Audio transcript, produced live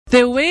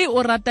The way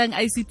o ratang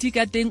ICT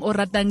ka teng o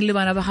ratang le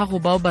bana ba gago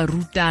ba o ba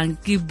rutang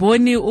ke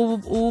bone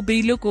o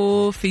beile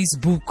ko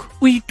Facebook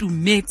o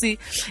itumetse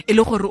e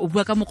le gore o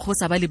bua ka mokgwa o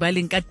sa ba le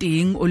baleng ka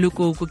teng o le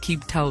ko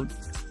Cape Town.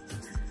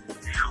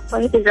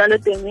 Wa ke jalo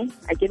teng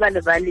a ke ba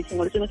le bale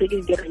sengwe se ke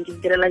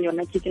direla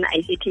yona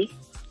KidsInICT.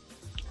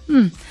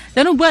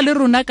 Then o bua le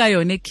rona ka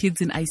yone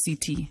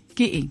KidsInICT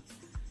ke eng?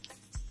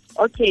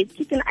 Okay,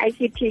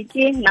 KidsInICT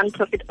ke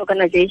non-profit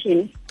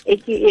organization e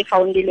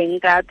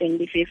foundileng ka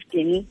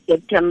 2015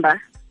 September.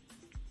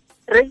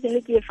 Reason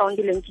ke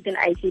foundileng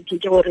KidsInICT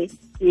ke gore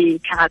ke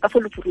tlhaga ka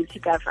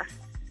foloforosi ka fa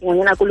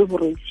ngwana ko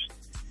leforosi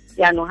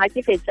ya no ha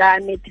ke fetsa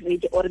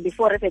matric or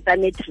before re fetsa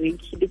matric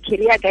the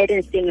career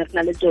guidance teng re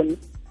na le tsone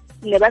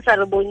ne ba sa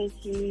re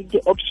bontshe di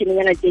option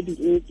yana tse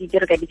dintsi tse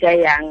re ka di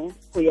tsayang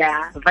go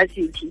ya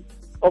varsity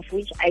of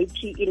which IT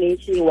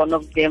is one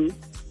of them.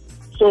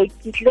 So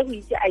ke tle go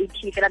itse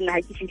IT fela nna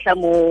ha ke fitla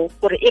mo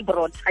gore e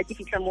broad ha ke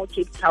fitla mo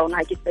Cape Town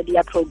ha ke study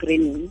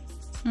programming.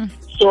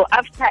 So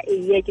after a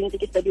year ke ntse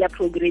ke study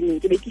programming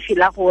ke be ke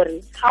fila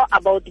gore how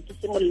about ke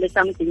simolle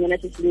something yana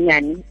se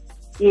senyane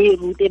ke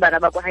rute bana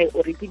ba go high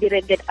or ke dire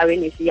that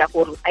awareness ya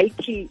gore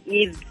IT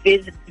is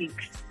very big.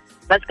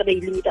 That's going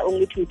to limit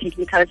only to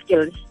technical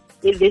skills.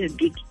 It's very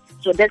big.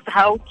 So that's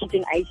how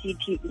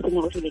KidsInICT is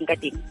moving ka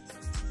teng.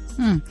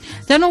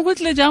 Jano go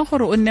tle jang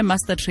gore o nne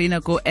master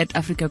trainer go at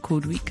Africa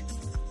Code Week?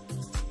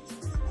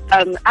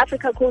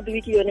 Africa Code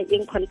Week yone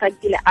in contact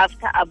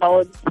after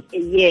about a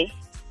year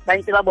ba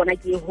ntse ba bona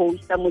ke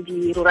host mo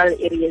di rural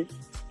areas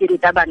ke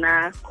ruta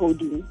bana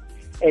coding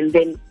and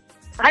then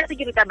ha ke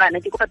ruta bana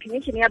ke kopa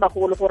permission ya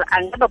bagolo gore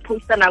anga ba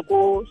posta na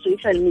ko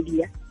social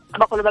media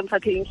ba bagolo ba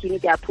mfa permission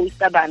ke a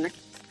posta bana.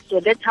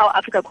 So that's how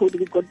Africa Code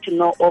Week got to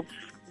know of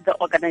the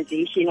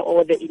organization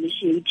or the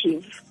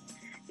initiative.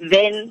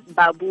 Then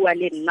babua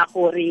le nna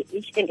gore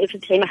each and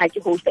every time ha ke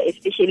hosta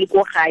especially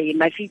ko gae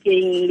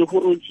Mafikeng le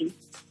Huruji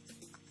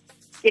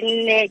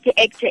ke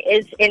act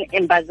as an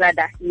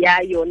ambassador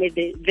ya yone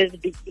this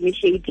big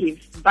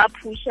initiative ba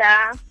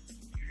pusha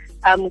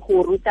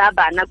go ruta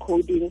bana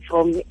coding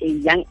from a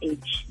young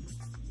age.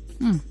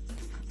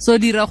 So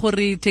dira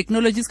gore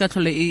technologies ka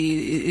tlhole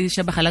e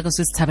shebagala ka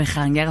se se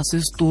tshabegang ya ka se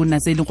se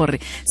tona se le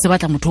gore se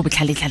batla motho o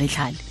botlhale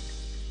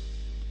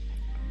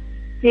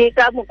ke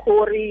ka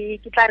mokgori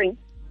ke tla reng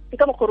ke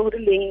ka mokgori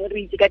leng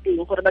re itse ka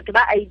teng gore batho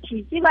ba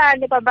IT ke ba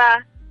le ba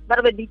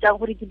re ba ditsa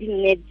gore ke di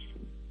net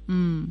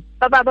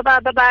ba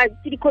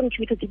ke di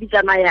computer tse di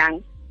tsamayang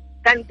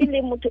kante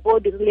le motho o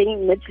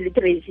dirileng net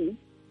literacy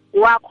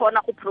wa khona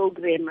go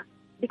programmer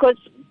because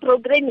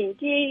programming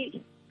ke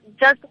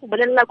just go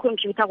bolela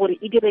computer gore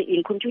e dire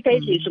eng computer e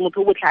se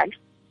motho o botlhale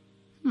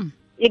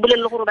e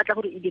bolela gore batla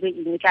gore e dire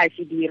eng tla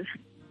se dira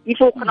if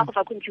o khona go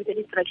fa computer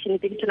instruction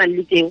tse di tshwanang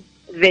le tseo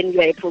then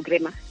you are a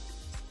programmer.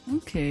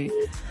 Okay,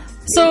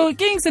 so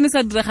ke eng se ne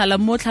sa diragala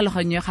mo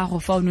tlhaloganyo ya gago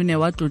fa o ne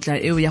wa tlotla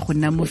eo ya go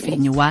nna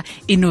mofenyi wa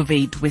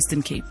Innovate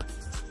Western Cape?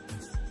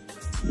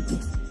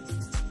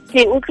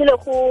 Ke utlwile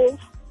go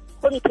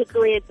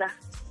nthotlhoetsa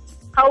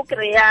ga o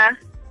kry-a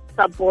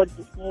support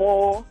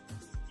mo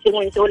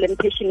sengwe se o leng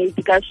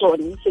passionate ka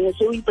sone sengwe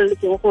se o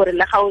ipoletseng gore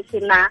le ga o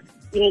sena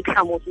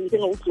income o sentse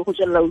o tlile go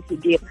tswelela o se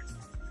dira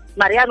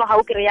mariano ga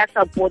o kry-a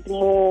support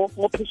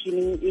mo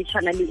passioning e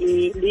tshwana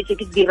le se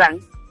ke dirang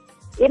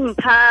e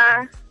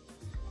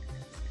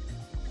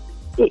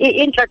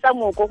ntlatsa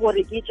moko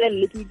gore ke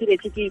tswelele ke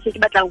diretse ke se ke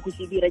batlang go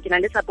se dira ke na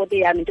le support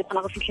ya me ke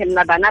kgona go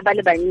fitlhelela bana ba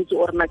le bantsi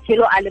or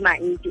matshelo a le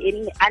mantsi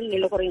a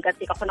nne le gore nka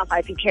se ka kgona go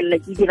a fitlhelela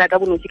ke dira ka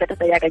bonosi ka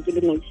thata ya ka ke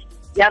le nosi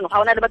yaanong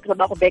ga o na le batho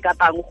ba go back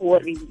upang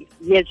gore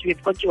yes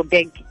we've got your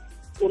back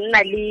o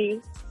nna le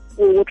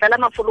o tlala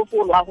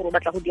mafolofolo a gore o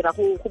batla go dira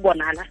go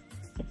bonala.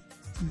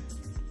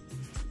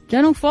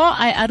 Jaanong fo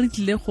a re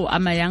tlile go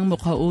ama yang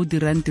mokgwa o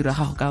dirang tiro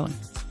ga go ka ona?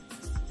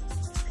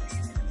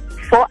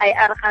 For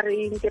IR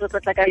garing ke re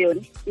tlotla ka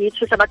yone e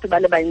thusa batho ba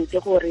le bantsi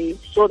gore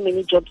so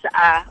many jobs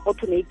are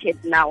automated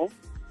now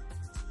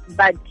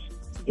but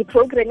the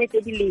program tse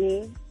di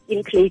leng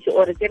in place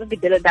or tse re di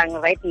buildang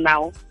right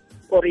now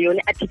or yone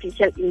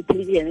artificial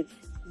intelligence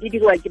di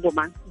dirwa ke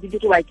bomang di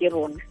dirwa ke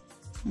rona.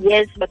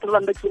 Yes, batho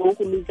ba bantsi go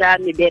lutsa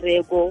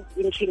mebereko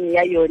in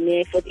ya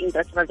yone for the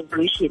industrial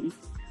revolution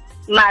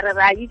mara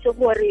ra itse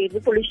gore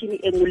revolution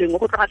e nngwe le nngwe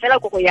go tloga fela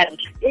go ya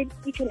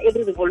each and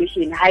every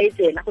revolution ha e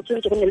tsena go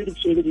tshwanetse go nne le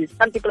di-changes.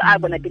 Some people are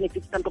gonna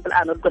benefit, some people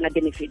are not gonna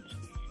benefit.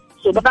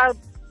 So ba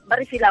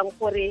re feelang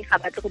gore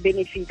ga ba tle go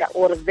benefita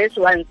or this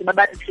ones ba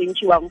ba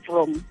retrenchiwang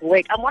from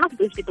work. I'm one of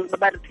those people ba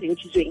ba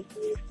retrenchitsweng.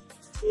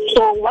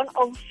 So one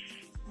of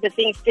the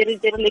things tse re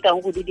lekang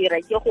go di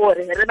dira ke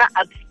gore re ba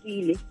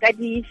upskill ka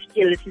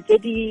di-skills tse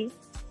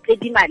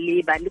di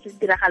maleba le tse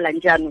di diragalang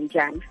jaanong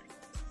jaana.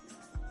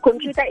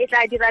 Computer e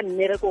tla dira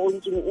mmereko o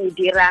ntse o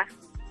dira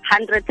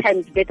 100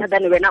 times better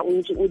than wena o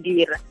ntse o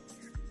dira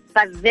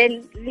but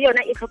then le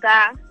yona e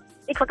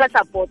tlhoka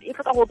support e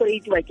tlhoka go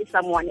operatiwa ke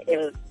someone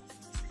else.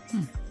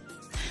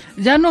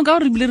 jaanong ka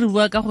gore bile re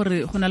bua ka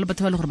gore go na le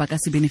batho ba le gore ba ka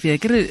se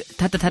benefit ke re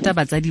thata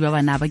batsadi ba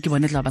bana ba ke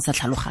bone tla ba sa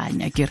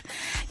tlhaloganya ke re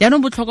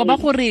jaanong botlhokwa ba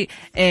gore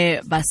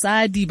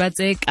basadi ba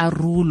tse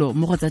karulo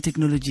mo go tsa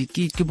technology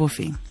ke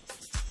bofeng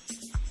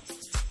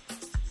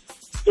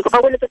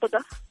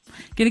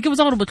ke ne ke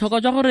botsa gore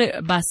botlhokwa jwa gore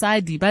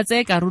basadi ba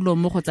tse karulo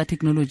mo go tsa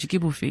technology ke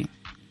bofeng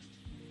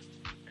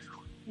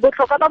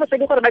botlhokwa ba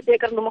basadi gore ba tse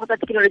karolo mo go tsa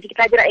technology ke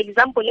tla dira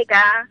example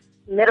ka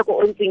mmereko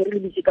o ntseng re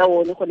lebitse ka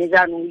one gone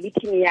jaanong le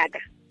team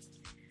yaka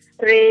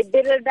re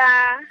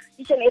builda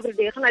each and every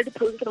day go na le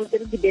di-program tse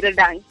re di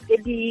buildang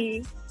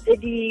tse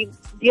di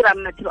dirang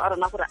matshelo a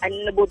rona gore a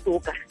nne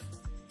botoka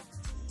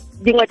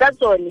dingwe tsa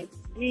tsone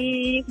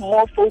di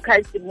more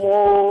focused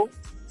more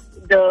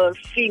the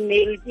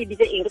female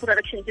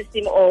reproduction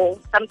system or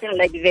something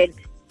like that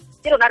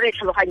ke rona re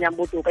tlhaloganyang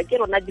botoka ke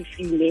rona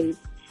di-female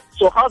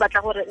so ga o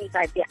batla gore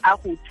ntate a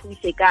go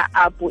thuse ka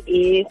apo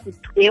e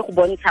go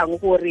bontshang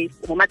gore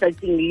mo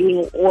matsatsing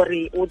leng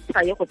ore o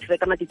tsaye go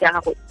tshweka matitse a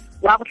gago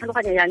wa go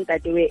tlhaloganya ya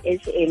ntate we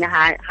ene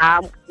ha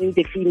in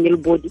the female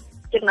body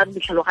ke rona re di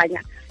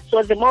tlhaloganya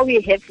so the more we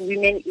have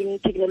women in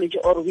technology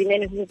or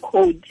women who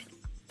code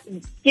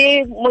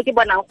ke mo ke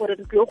bonang gore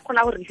re tlo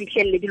kgona gore re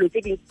fitlhelele dilo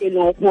tse dintsi tse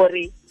leng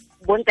gore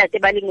bontate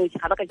ba le nosi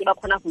ga ba ka ke ba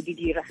kgona go di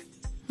dira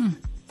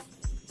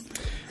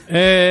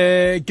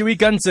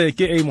Keoikantse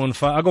ke Amon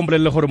fa a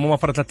komplelle gore mo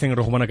mafaratlhatlheng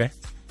re go bona kae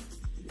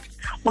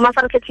mo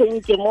mafaratlhatlheng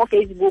ke mo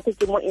Facebook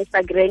ke mo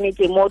Instagram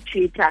ke mo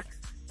Twitter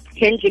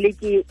handle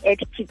ke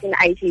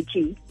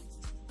 @KidsInICT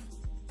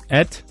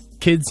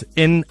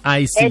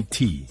 @KidsInICT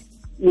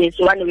yes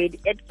one word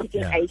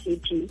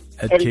 @KidsInICT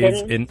and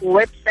then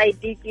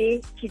website ke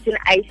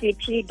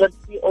KidsInICT.co.za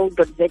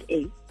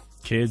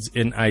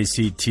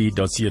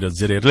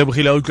KidsInICT.co.za re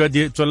lebogile a utlwa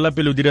tswella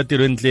pele o dira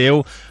tiro entle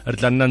eo re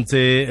tla nna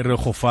ntse re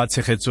go fa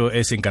tshegetso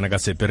e seng kana ka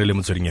sepe re le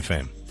Motsweding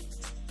FM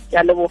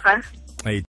ya leboga